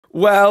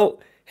Well,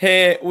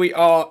 here we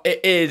are. It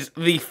is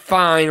the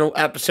final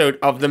episode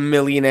of the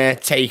Millionaire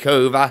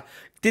Takeover.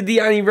 Did the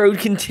Annie Road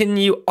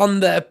continue on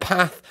their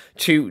path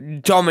to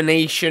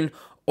domination,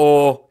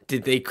 or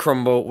did they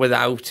crumble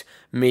without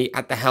me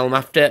at the helm?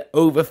 After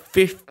over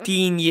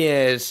 15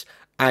 years,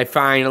 I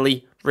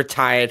finally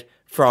retired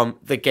from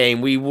the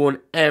game. We won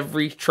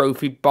every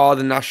trophy bar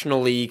the National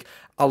League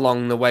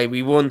along the way.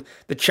 We won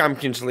the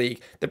Champions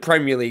League, the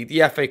Premier League,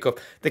 the FA Cup,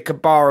 the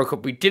Carabao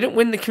Cup. We didn't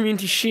win the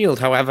Community Shield,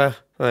 however,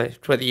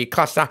 whether you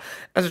class that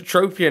as a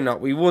trophy or not.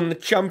 We won the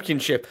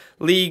Championship,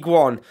 League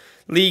One,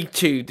 League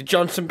Two, the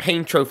Johnson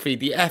Payne Trophy,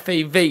 the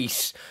FA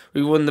Vase.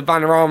 We won the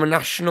Vanarama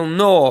National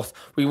North.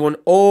 We won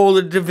all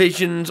the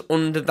divisions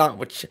under that,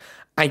 which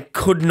I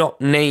could not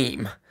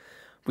name.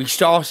 We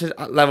started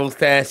at level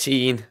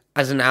 13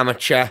 as an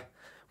amateur.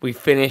 We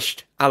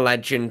finished a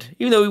legend.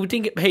 Even though we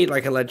didn't get paid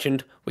like a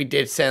legend, we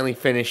did certainly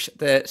finish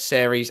the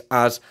series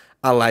as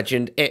a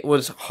legend. It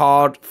was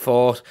hard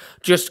fought,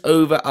 just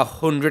over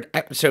 100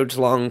 episodes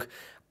long,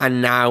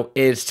 and now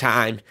it's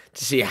time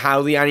to see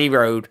how the Annie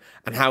Road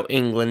and how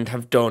England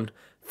have done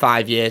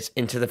 5 years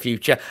into the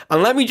future.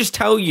 And let me just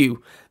tell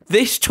you,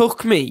 this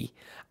took me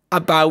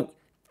about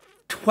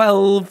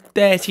 12,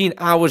 13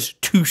 hours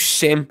to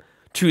sim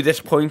to this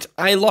point.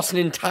 I lost an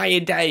entire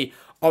day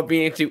of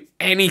being able to do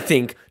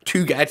anything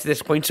to get to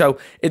this point. So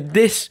if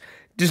this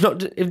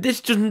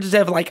doesn't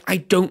deserve a like, I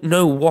don't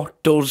know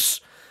what does.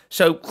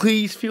 So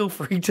please feel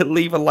free to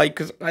leave a like,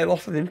 because I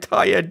lost an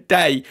entire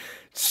day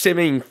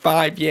simming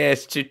 5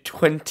 years to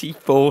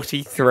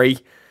 2043.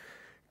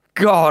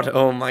 God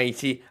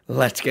almighty,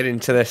 let's get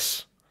into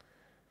this.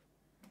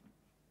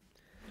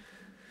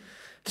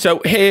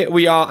 So here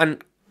we are,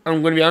 and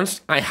I'm going to be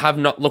honest, I have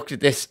not looked at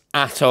this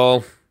at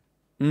all.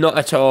 Not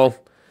at all.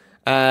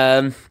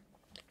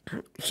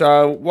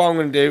 So what I'm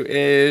going to do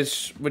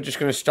is we're just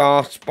going to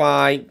start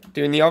by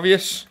doing the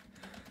obvious.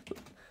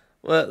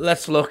 Well,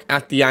 let's look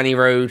at the Annie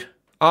Road.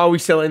 Are we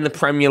still in the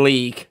Premier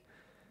League?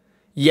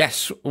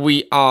 Yes,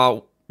 we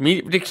are.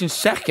 Media prediction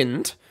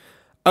second.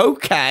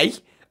 Okay.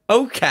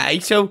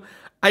 So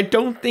I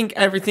don't think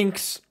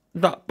everything's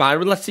that bad.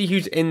 But let's see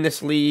who's in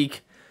this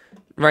league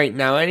right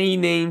now. Any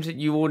names that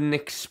you wouldn't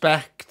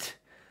expect?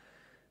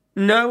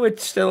 No,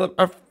 it's still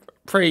a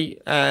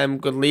pretty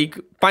good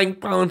league. Bank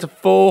balance of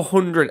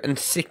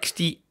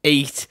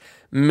 468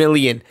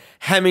 million.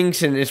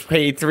 Hemmingson is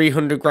paid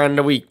 300 grand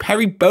a week.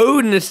 Perry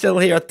Bowden is still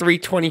here at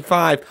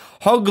 325.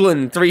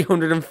 Hogland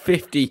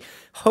 350.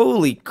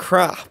 Holy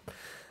crap.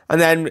 And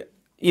then,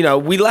 you know,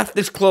 we left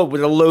this club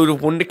with a load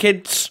of wonder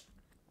kids.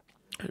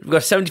 We've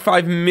got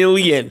 75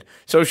 million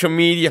social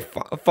media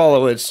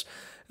followers.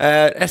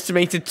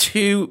 Estimated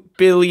 £2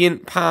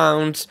 billion.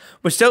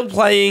 We're still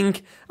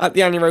playing at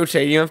the Annie Road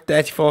Stadium,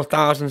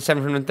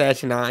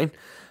 34,739.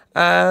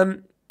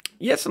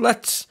 Yeah, so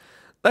let's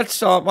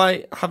start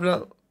by having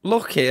a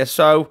look here.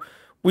 So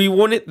we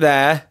won it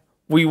there.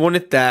 We won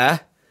it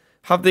there.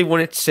 Have they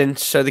won it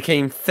since? So they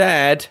came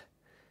third,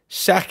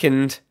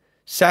 second.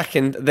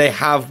 They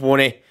have won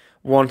it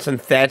once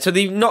and third. So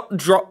they've not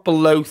dropped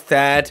below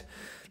third.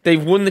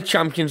 They've won the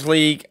Champions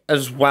League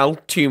as well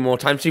 2 more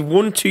times. They've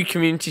won 2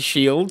 Community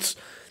Shields.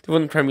 They've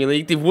won the Premier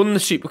League. They've won the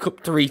Super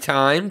Cup 3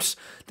 times.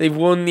 They've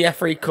won the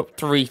FA Cup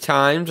 3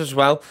 times as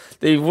well.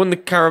 They've won the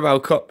Carabao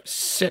Cup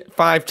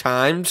 5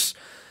 times.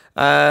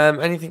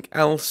 Anything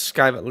else?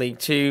 Sky Bet League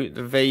 2,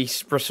 the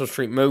Vase, Bristol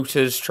Street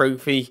Motors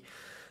Trophy.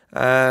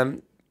 Right,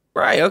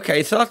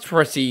 okay, so that's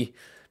pretty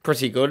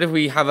good. If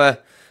we have a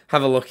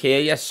look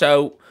here, yeah.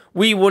 So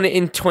we won it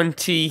in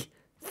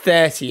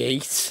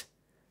 2038.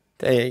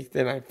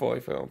 39,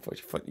 44,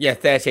 44. Yeah,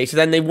 38. So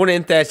then they won it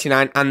in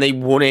 39, and they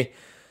won it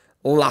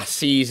last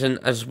season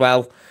as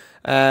well.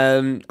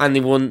 And they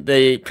won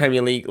the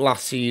Premier League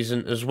last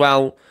season as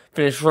well.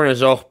 Finished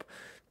runners-up.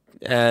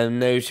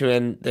 Those who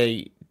in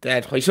the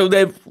third place. So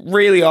they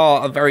really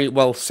are a very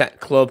well-set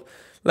club.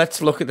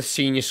 Let's look at the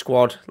senior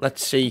squad.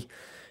 Let's see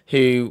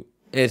who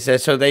is there.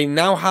 So they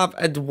now have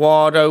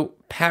Eduardo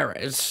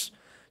Perez.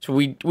 So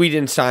we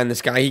didn't sign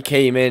this guy. He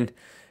came in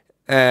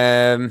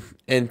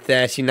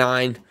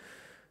 39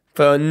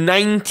 for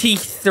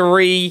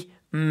 93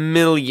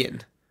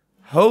 million.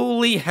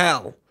 Holy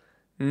hell.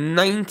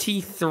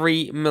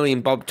 93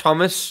 million. Bob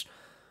Thomas.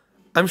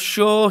 I'm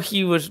sure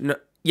he was...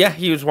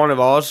 he was one of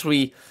ours.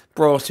 We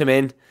brought him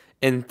in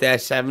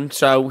 37.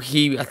 So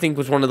he, I think,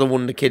 was one of the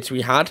wonder kids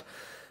we had.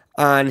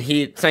 And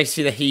it's nice to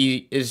see that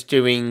he is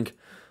doing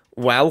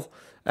well.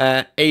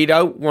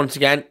 Ado, once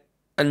again,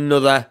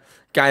 another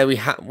guy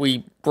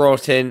we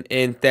brought in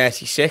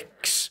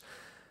 36.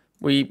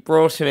 We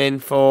brought him in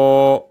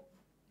for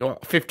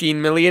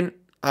 15 million,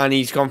 and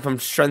he's gone from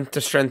strength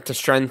to strength to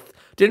strength.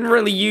 Didn't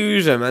really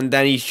use him, and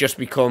then he's just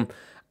become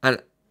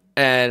an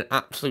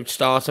absolute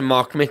starter.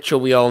 Mark Mitchell,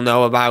 we all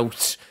know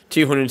about.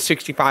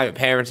 265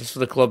 appearances for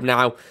the club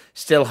now,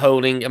 still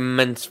holding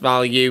immense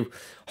value.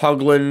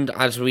 Hogland,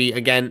 as we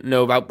again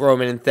know about,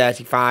 Broman in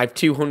 35,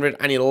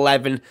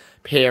 211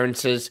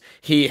 appearances.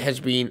 He has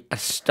been a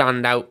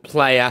standout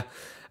player.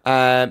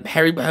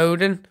 Harry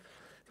Bowden,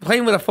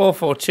 playing with a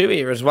 4-4-2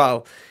 here as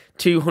well.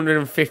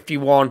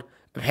 251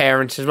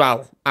 appearances.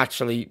 Well,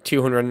 actually,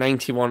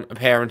 291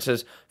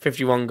 appearances,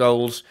 51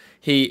 goals.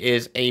 He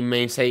is a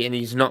mainstay, and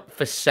he's not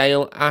for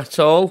sale at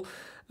all.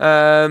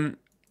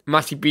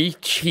 Matty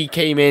Beach, he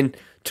came in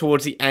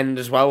towards the end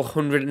as well.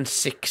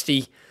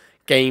 160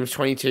 games,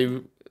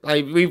 22.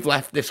 Like, we've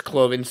left this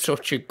club in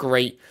such a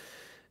great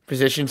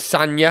position.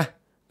 Sanya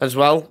as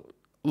well.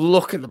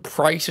 Look at the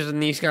prices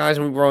on these guys.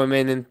 And we brought him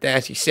in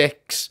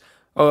 36.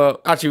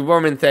 Actually, we brought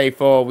him in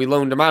 34. We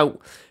loaned him out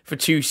for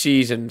 2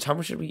 seasons. How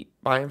much did we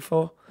buy him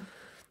for?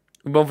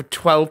 We bought him for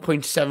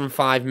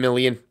 12.75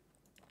 million.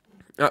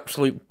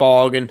 Absolute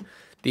bargain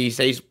these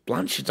days.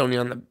 Blanchard's only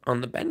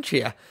on the bench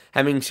here.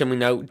 Hemmingson, we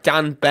know.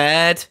 Dan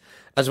Baird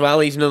as well.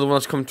 He's another one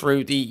that's come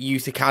through the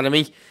youth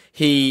academy.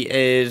 He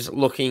is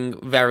looking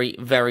very,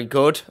 very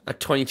good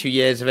at 22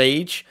 years of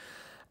age.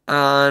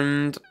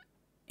 And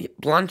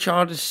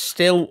Blanchard is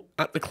still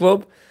at the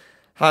club.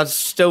 Has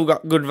still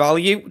got good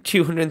value.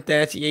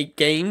 238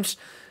 games.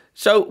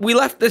 So we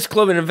left this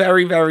club in a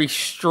very, very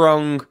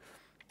strong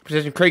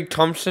position. Craig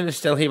Thompson is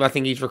still here, but I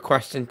think he's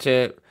requesting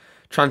to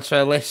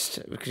transfer list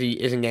because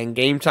he isn't getting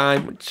game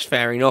time, which is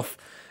fair enough.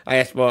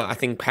 I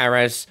think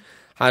Perez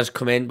has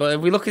come in. But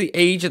if we look at the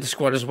age of the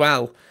squad as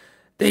well,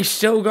 they've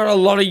still got a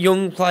lot of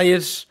young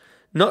players.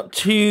 Not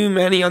too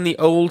many on the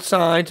old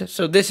side.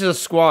 So this is a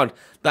squad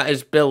that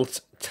is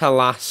built to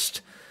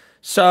last.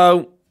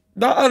 So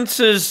that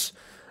answers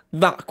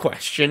that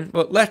question.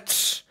 But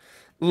let's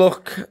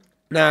look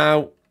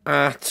now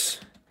at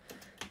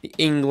the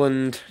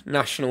England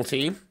national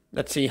team.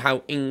 Let's see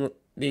how the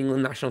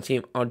England national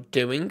team are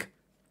doing.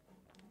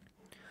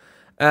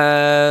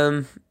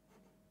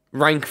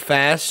 Rank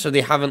first, so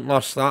they haven't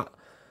lost that.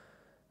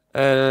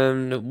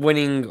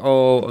 Winning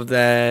all of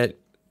their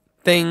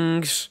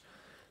things.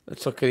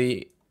 Let's look at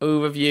the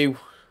overview.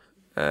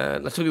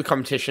 Let's look at the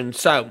competition.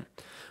 So,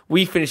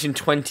 we finished in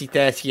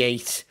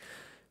 2038.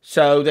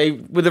 So, they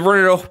with the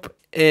runner-up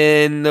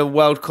in the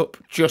World Cup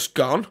just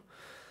gone.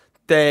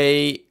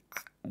 They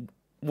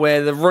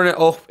were the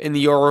runner-up in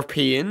the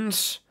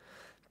Europeans.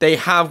 They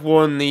have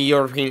won the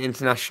European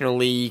International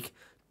League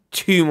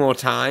 2 more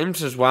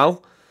times as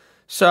well.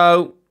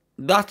 So,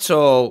 that's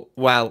all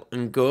well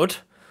and good.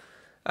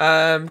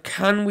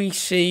 Can we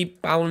see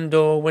Ballon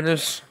d'Or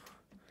winners?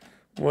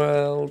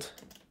 World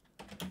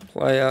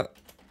Player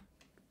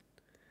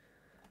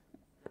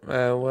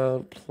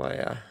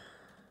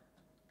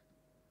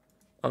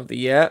of the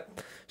Year.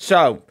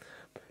 So,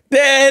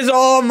 there's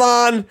our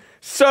man,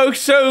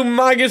 Soso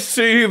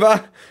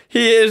Magasuba.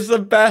 He is the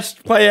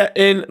best player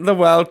in the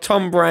world.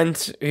 Tom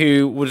Brent,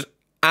 who was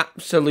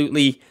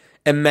absolutely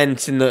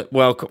immense in the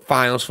World Cup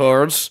finals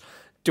for us.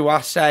 Do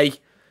I say?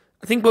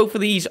 I think both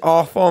of these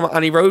are former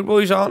Annie Road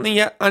boys, aren't they?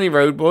 Yeah, Annie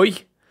Road boy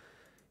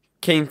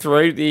came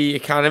through the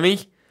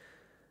academy.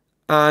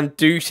 And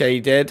Duce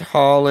did.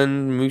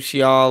 Haaland,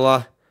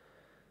 Musiala.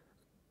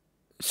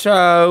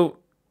 So,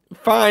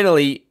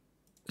 finally,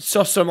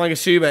 Soso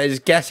Magasuba is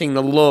getting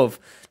the love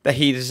that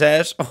he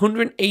deserves.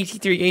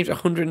 183 games,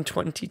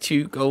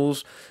 122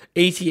 goals,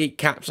 88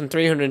 caps, and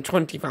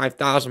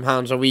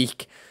 £325,000 a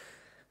week.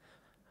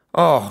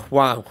 Oh,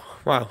 wow.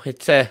 Wow.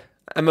 It's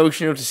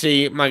emotional to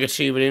see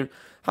Magasuba doing.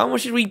 How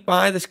much did we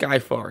buy this guy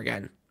for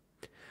again?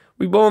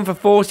 We bought him for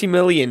 40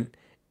 million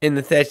in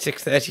the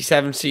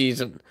 36-37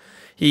 season.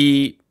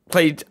 He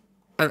played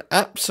an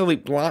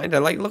absolute blinder.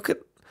 Like, look at...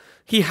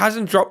 He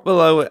hasn't dropped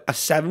below a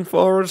 7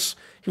 for us.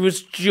 He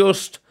was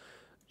just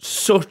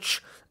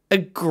such a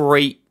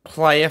great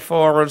player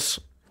for us.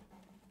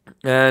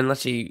 And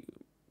let's see,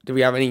 do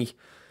we have any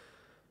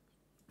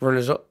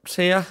runners-ups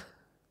here?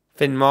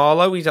 Finn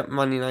Marlowe, he's at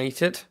Man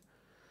United.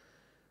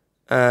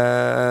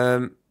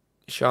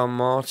 Sean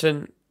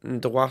Martin,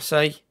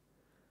 Ndawase.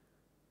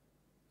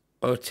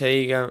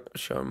 Ortega,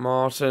 Sean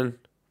Martin,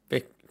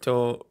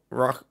 Vitor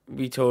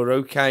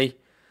Roque,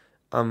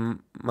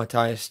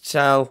 Matthias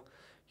Tell,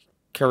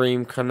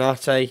 Kareem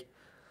Konate.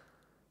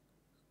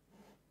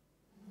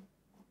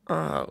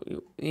 Oh,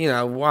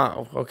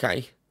 wow,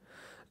 okay.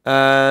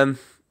 So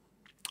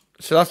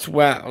that's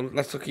well.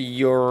 Let's look at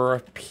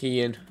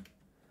European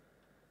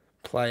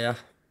player.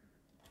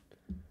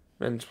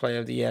 Men's Player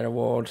of the Year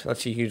award.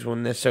 Let's see who's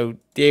won this. So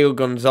Diego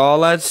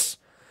Gonzalez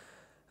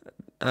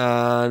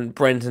and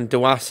Brendan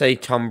Duase,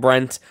 Tom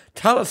Brent.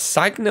 Taylor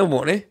Sagna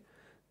won it.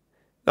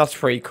 That's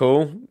pretty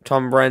cool.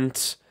 Tom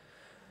Brent.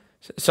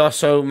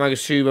 Soso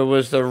Magasuba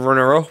was the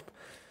runner-up.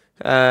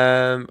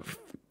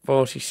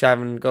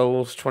 47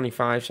 goals,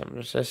 25 7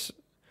 assists.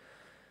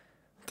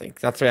 I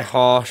think that's a bit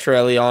harsh,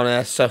 really, on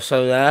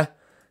Soso there.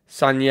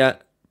 Sanya,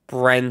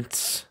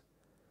 Brent,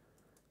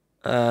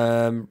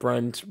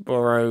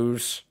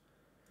 Burrows.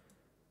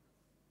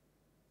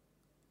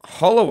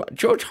 Holloway,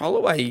 George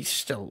Holloway,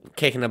 still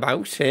kicking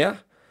about here.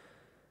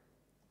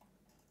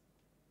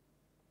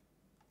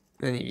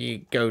 Then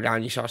you go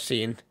down, you start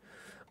seeing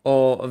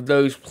all of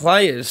those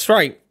players.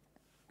 Right.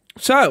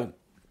 So,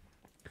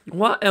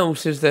 what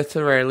else is there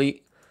to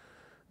really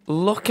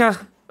look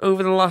at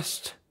over the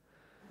last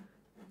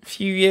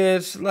few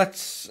years?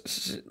 Let's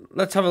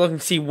have a look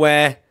and see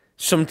where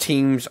some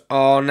teams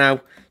are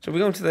now. So we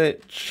go into the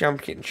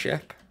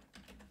Championship.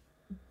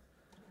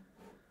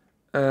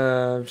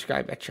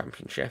 Sky Bet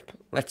Championship.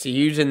 Let's see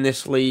who's in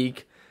this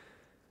league.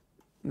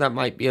 That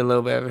might be a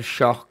little bit of a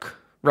shock.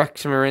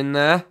 Wrexham are in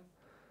there.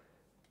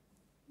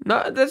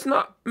 No, there's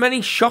not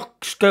many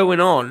shocks going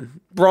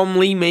on.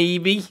 Bromley,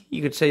 maybe.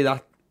 You could say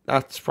that.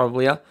 That's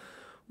probably it.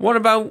 What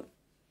about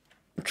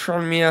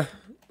Tranmere?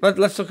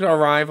 Let's look at our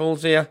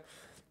rivals here.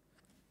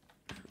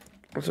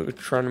 Let's look at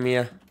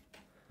Tranmere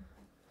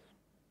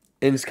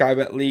in Sky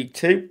Bet League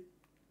 2.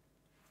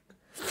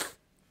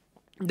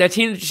 Their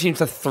team just seems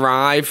to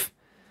thrive.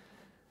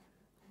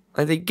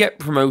 Like, they get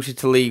promoted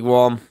to League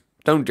 1,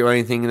 don't do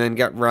anything, and then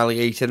get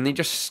relegated, and they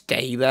just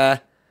stay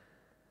there.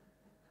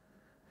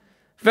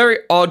 Very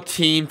odd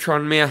team,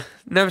 Tranmere.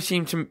 Never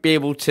seem to be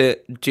able to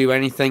do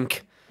anything.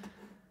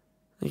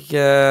 Like,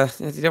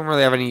 they don't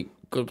really have any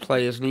good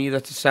players neither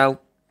to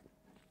sell.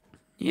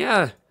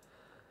 Yeah.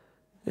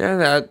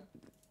 Yeah,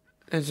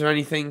 is there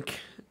anything,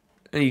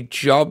 any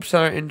jobs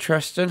that are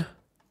interesting?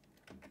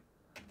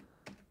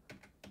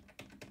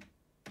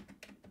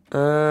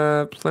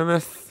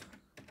 Plymouth.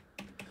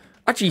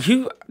 Actually,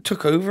 who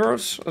took over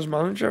us as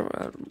manager?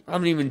 I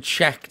haven't even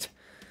checked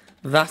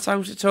that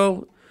out at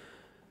all.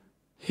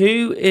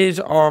 Who is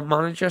our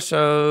manager?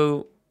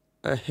 So,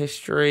 a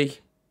history.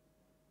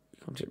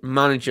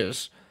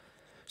 Managers.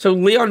 So,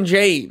 Leon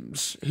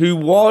James, who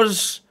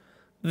was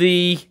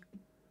the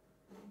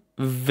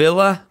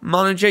Villa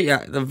manager.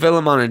 Yeah, the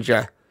Villa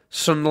manager.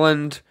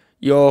 Sunderland,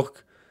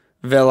 York,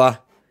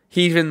 Villa.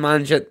 He's been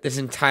manager this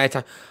entire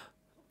time.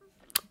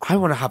 I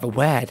want to have a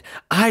word.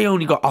 I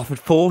only got offered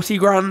 40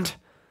 grand.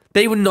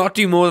 They would not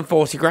do more than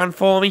 40 grand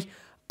for me.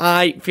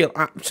 I feel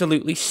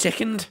absolutely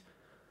sickened.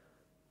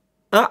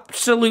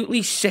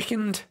 Absolutely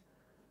sickened.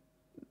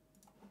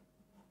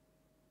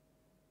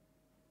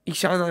 He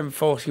signed that in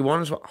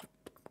 41 as well.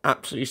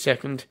 Absolutely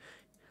sickened.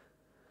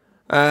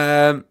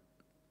 So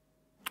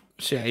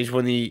yeah, he's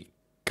won the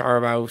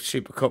Carabao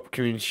Super Cup,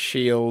 Community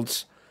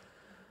Shields.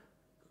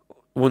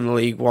 Won the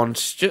league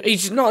once.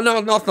 He's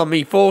not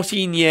me.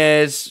 14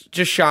 years,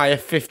 just shy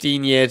of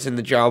 15 years in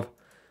the job.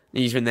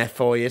 He's been there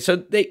 4 years. So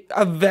they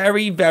are a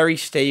very, very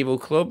stable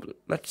club.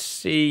 Let's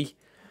see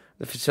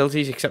the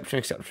facilities.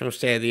 Exceptional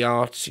state of the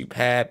art.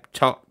 Superb.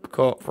 Top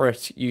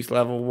corporate. Youth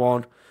level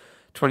 1.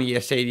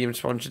 20-year stadium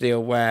sponsor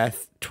deal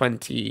worth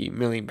 20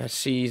 million per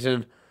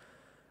season.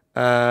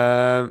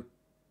 Let's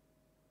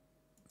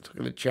look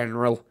at the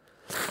general.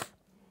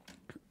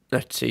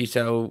 Let's see.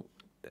 So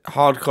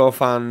hardcore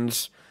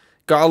fans.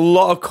 Got a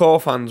lot of core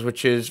fans,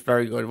 which is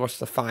very good. What's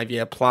the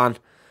 5-year plan?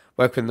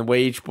 Work within the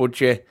wage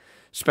budget.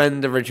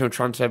 Spend the original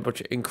transfer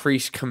budget.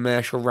 Increase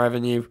commercial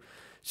revenue.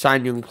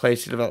 Sign young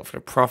players to develop for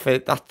the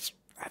profit. That's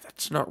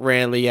not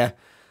really a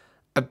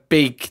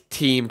big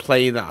team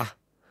play there.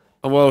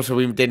 And also,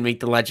 we did make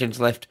the Legends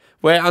list.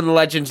 We're on the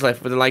Legends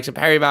list with the likes of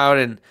Perry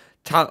Bowden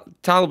and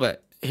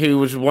Talbot, who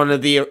was one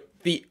of the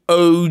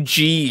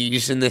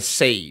OGs in this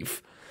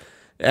save.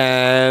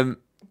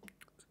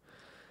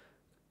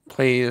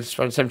 Playing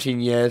for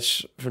 17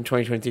 years from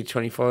 2020 to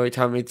 24.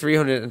 He made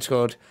 300 and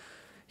scored.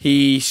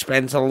 He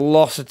spent a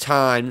lot of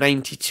time,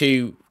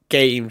 92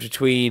 games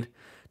between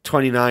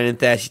 29 and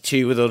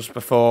 32 with us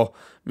before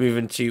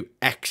moving to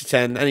Exeter.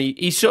 And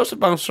he sort of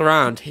bounced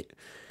around.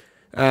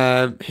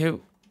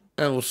 Who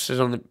else is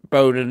on the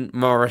Bowden?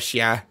 Morris,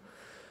 yeah.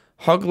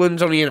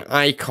 Hogland's only an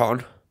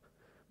icon.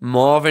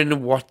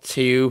 Marvin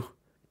Wattu.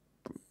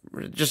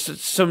 Just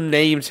some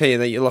names here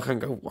that you look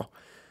and go, well,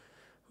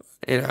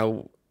 you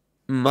know.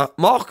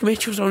 Mark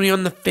Mitchell's only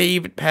on the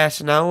favoured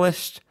personnel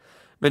list.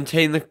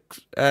 Maintain the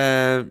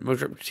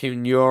most reputable team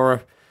in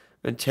Europe.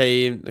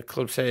 Maintain the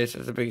club status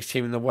as the biggest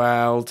team in the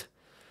world.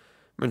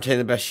 Maintain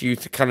the best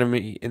youth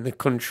academy in the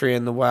country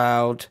and the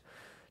world.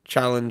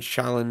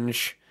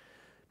 Challenge.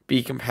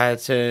 Be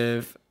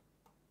competitive.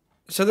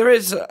 So there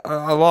is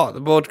a lot.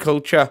 The board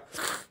culture.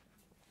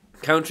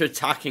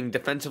 Counter-attacking,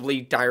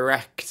 defensively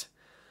direct.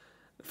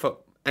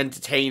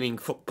 Entertaining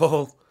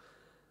football.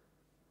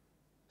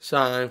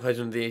 So plays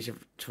under the age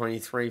of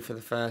 23 for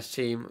the first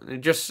team. We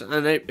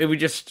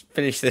just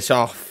finish this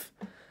off,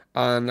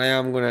 and I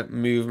am going to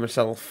move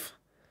myself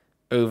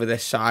over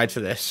this side for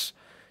this.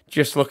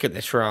 Just look at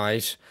this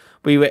rise.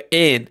 We were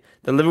in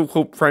the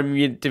Liverpool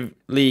Premier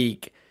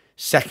League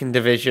 2nd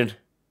Division,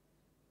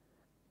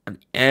 and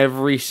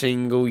every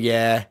single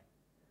year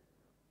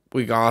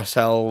we got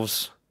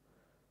ourselves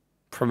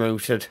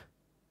promoted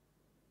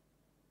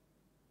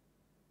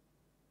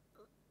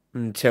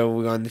until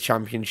we got in the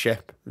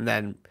Championship, and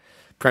then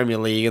Premier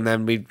League, and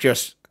then we've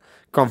just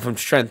gone from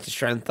strength to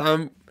strength.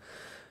 I'm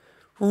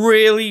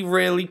really,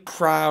 really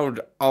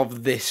proud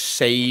of this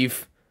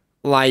save.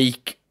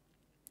 Like,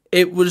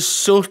 it was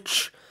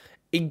such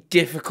a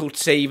difficult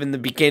save in the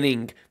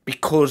beginning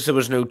because there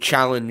was no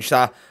challenge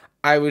that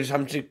I was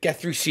having to get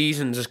through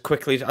seasons as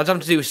quickly as I was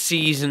having to do a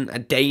season a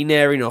day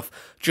near enough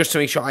just to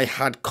make sure I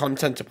had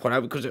content to put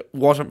out, because it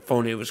wasn't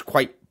fun. It was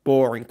quite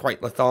boring,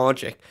 quite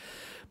lethargic.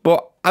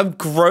 But I've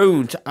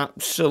grown to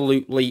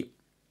absolutely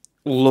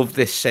love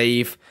this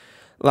save.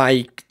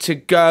 Like, to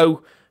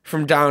go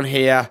from down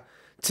here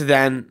to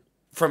then,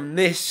 from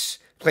this,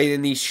 playing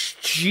in these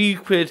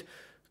stupid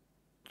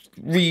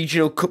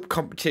regional cup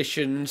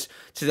competitions,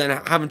 to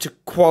then having to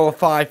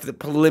qualify for the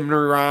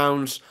preliminary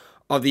rounds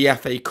of the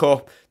FA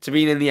Cup, to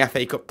being in the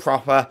FA Cup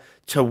proper,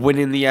 to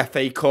winning the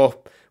FA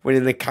Cup,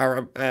 winning the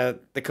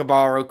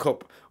Carabao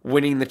Cup,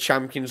 winning the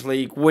Champions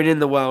League, winning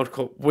the World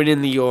Cup,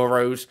 winning the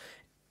Euros.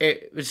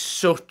 It was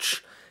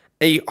such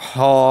a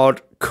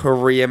hard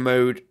career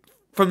mode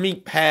for me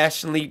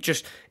personally,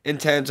 just in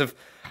terms of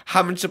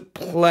having to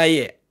play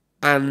it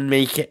and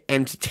make it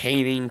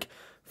entertaining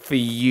for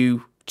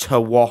you to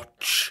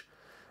watch.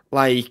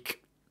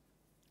 Like,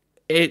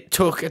 it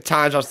took at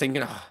times I was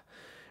thinking, oh,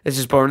 this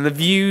is boring. The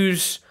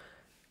views,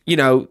 you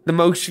know, the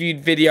most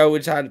viewed video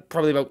has had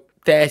probably about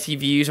 30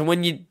 views, and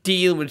when you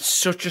deal with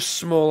such a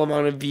small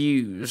amount of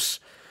views,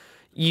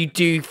 you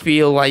do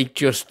feel like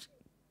just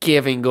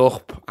giving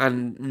up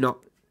and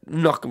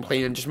not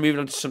complaining, just moving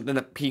on to something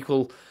that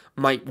people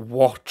might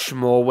watch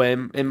more,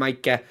 where it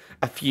might get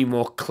a few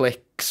more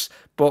clicks.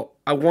 But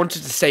I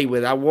wanted to stay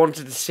with it. I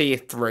wanted to see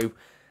it through,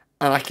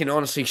 and I can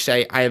honestly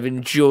say I have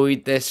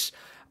enjoyed this.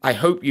 I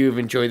hope you've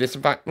enjoyed this.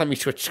 In fact, let me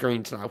switch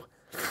screens now.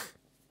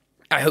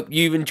 I hope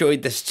you've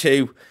enjoyed this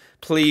too.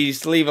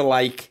 Please leave a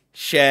like,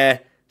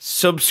 share,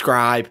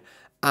 subscribe,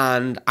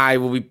 and I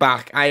will be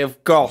back. I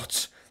have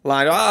got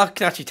lined up. I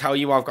can actually tell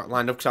you what I've got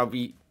lined up because I'll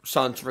be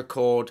starting to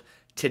record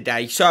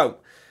today. So,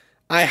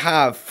 I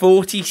have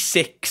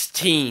 46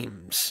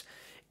 teams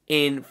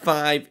in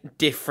 5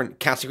 different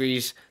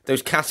categories.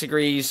 Those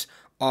categories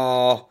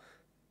are...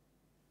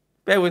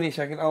 Bear with me a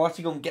second. I'll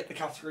actually go and get the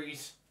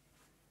categories.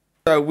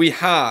 So, we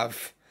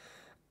have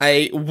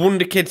a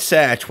Wonder Kids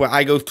search where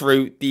I go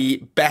through the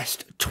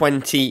best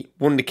 20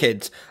 Wonder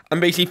Kids and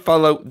basically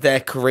follow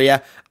their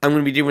career. I'm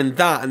going to be doing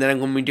that, and then I'm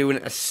going to be doing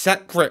a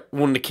separate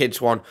Wonder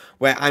Kids one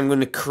where I'm going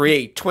to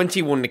create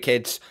 20 Wonder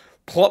Kids,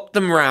 plop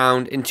them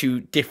around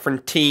into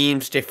different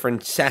teams,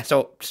 different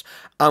setups,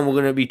 and we're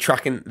going to be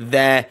tracking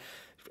their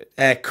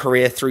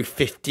career through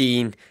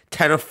 10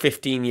 or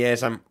 15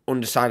 years. I'm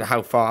undecided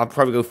how far. I'll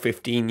probably go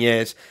 15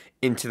 years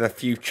into the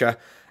future.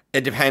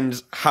 It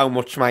depends how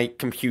much my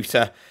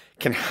computer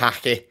can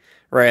hack it,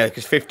 really,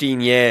 because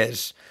 15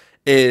 years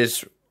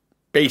is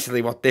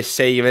basically what this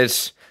save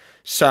is.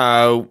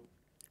 So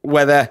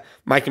whether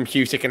my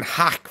computer can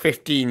hack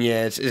 15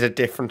 years is a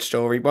different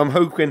story, but I'm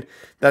hoping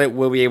that it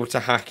will be able to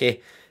hack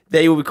it.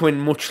 They will be coming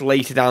much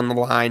later down the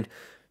line,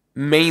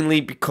 mainly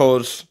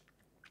because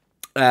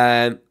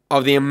of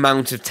the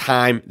amount of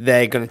time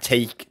they're going to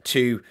take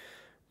to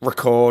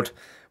record.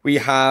 We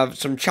have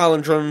some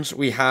challenge runs.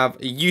 We have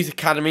a youth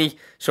academy,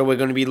 so we're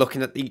going to be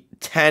looking at the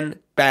 10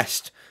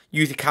 best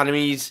youth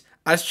academies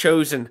as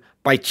chosen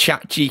by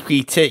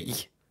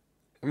ChatGPT.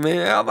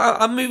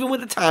 I'm moving with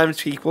the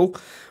times, people.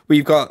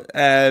 We've got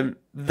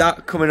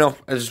that coming up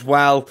as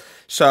well.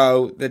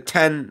 So the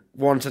 10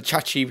 ones that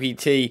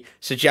ChatGPT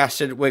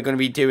suggested, we're going to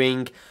be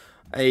doing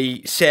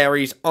a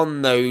series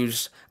on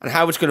those. And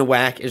how it's going to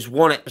work is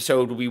one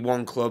episode will be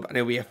one club, and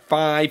it'll be a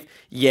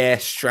 5-year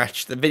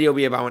stretch. The video will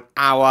be about an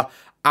hour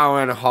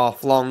and a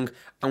half long,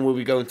 and we'll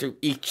be going through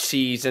each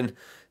season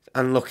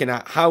and looking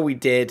at how we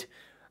did,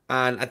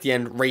 and at the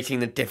end rating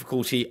the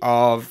difficulty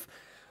of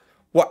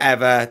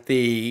whatever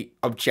the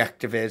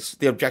objective is.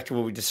 The objective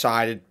will be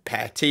decided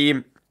per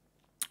team.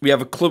 We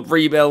have a club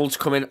rebuilds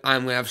coming.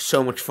 I'm going to have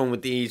so much fun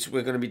with these.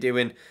 We're going to be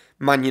doing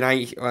Man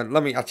United.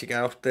 Let me actually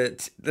get off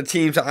the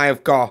teams that I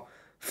have got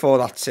for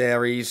that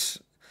series.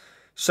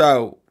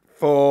 So,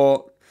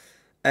 for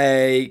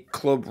a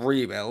club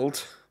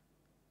rebuild,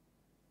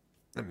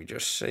 let me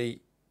just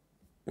see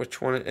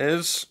which one it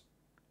is.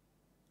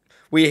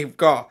 We've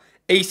got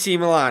AC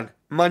Milan,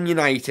 Man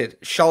United,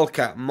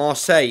 Schalke,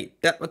 Marseille,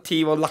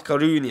 Deportivo La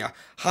Coruña,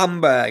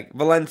 Hamburg,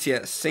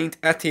 Valencia, Saint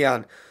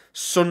Etienne,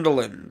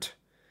 Sunderland,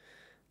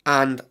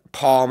 and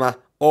Parma,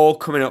 all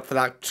coming up for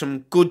that.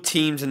 Some good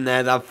teams in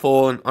there that have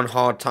fallen on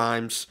hard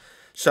times,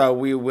 so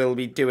we will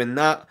be doing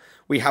that.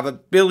 We have a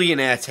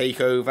Billionaire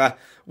Takeover,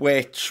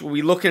 which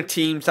we look at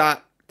teams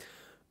that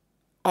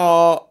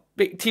are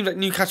big teams like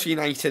Newcastle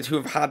United who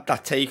have had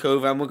that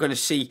takeover, and we're going to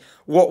see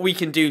what we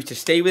can do to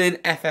stay within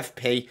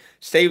FFP,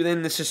 stay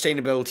within the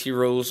sustainability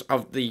rules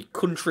of the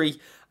country,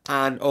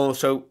 and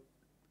also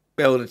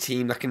build a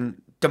team that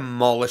can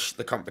demolish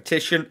the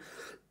competition.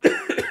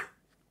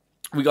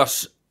 We got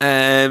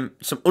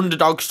some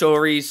underdog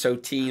stories, so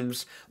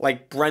teams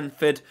like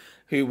Brentford,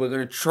 who we're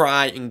going to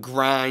try and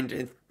grind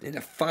in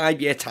a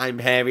 5-year time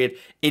period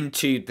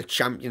into the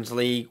Champions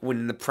League,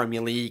 winning the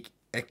Premier League,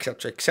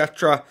 etc.,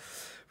 etc.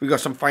 We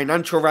got some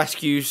financial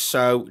rescues,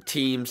 so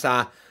teams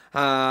that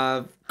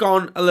have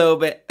gone a little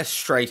bit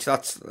astray. So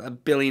that's a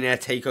Billionaire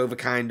Takeover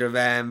kind of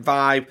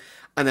vibe.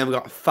 And then we've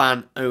got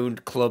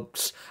fan-owned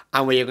clubs,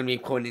 and we are going to be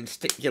putting in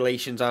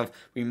stipulations of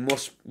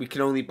we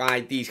can only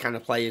buy these kind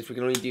of players, we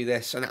can only do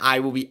this, and I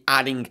will be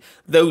adding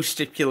those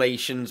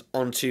stipulations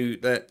onto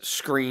the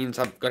screens.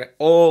 I've got it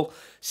all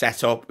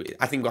set up.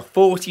 I think we've got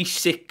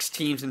 46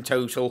 teams in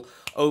total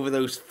over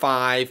those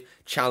 5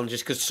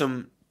 challenges, because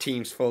some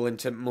teams fall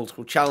into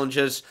multiple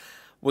challenges.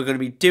 We're going to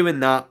be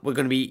doing that. We're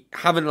going to be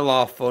having a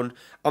lot of fun.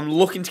 I'm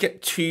looking to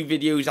get 2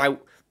 videos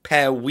out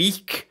per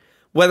week.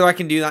 Whether I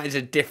can do that is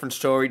a different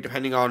story,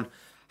 depending on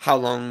how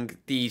long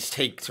these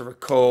take to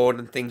record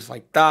and things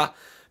like that.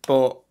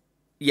 But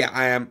yeah,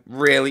 I am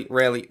really,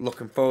 really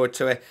looking forward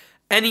to it.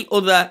 Any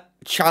other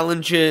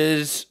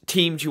challenges,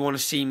 teams you want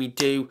to see me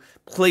do,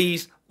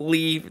 please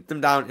leave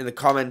them down in the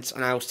comments,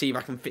 and I'll see if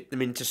I can fit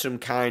them into some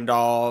kind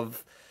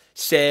of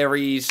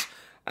series.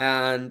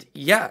 And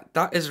yeah,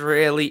 that is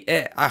really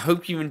it. I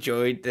hope you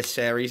enjoyed this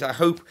series. I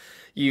hope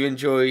you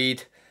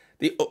enjoyed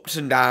the ups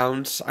and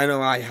downs. I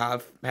know I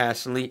have,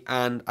 personally,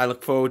 and I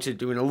look forward to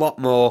doing a lot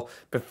more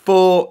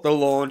before the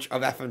launch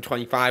of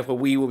FM25, where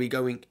we will be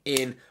going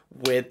in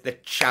with the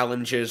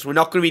challenges. We're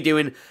not going to be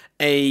doing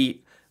a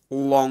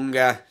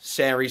longer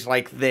series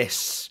like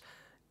this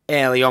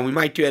early on. We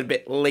might do it a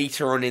bit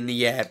later on in the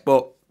year,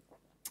 but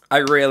I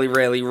really,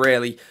 really,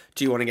 really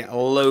do want to get a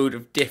load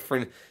of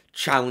different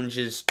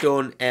challenges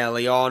done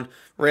early on.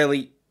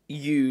 Really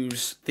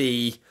use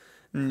the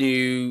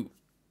new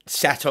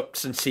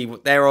setups and see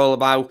what they're all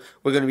about.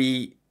 We're going to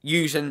be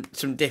using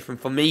some different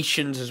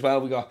formations as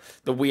well. We got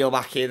the wheel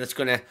back here that's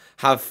going to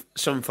have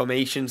some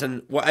formations,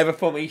 and whatever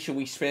formation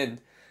we spin,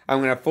 I'm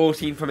going to have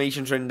 14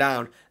 formations written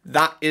down.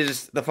 That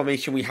is the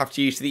formation we have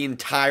to use for the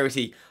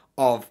entirety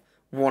of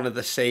one of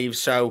the saves.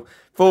 So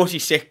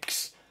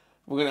 46,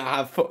 we're going to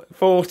have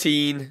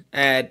 14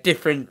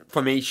 different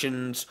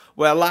formations.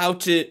 We're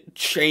allowed to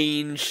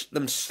change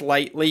them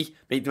slightly,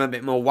 make them a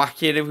bit more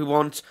wacky if we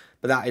want,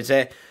 but that is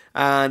it.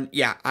 And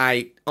yeah,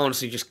 I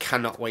honestly just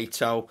cannot wait.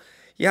 So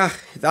yeah,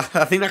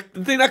 I think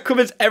that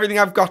covers everything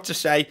I've got to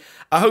say.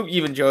 I hope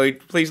you've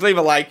enjoyed. Please leave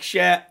a like,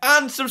 share,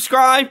 and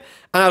subscribe.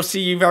 And I'll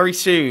see you very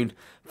soon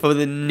for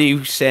the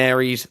new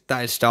series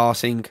that is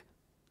starting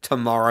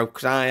tomorrow.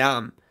 Because I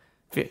am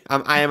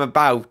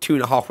about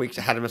 2.5 weeks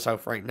ahead of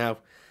myself right now.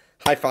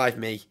 High five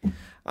me.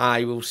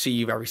 I will see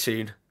you very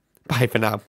soon. Bye for now.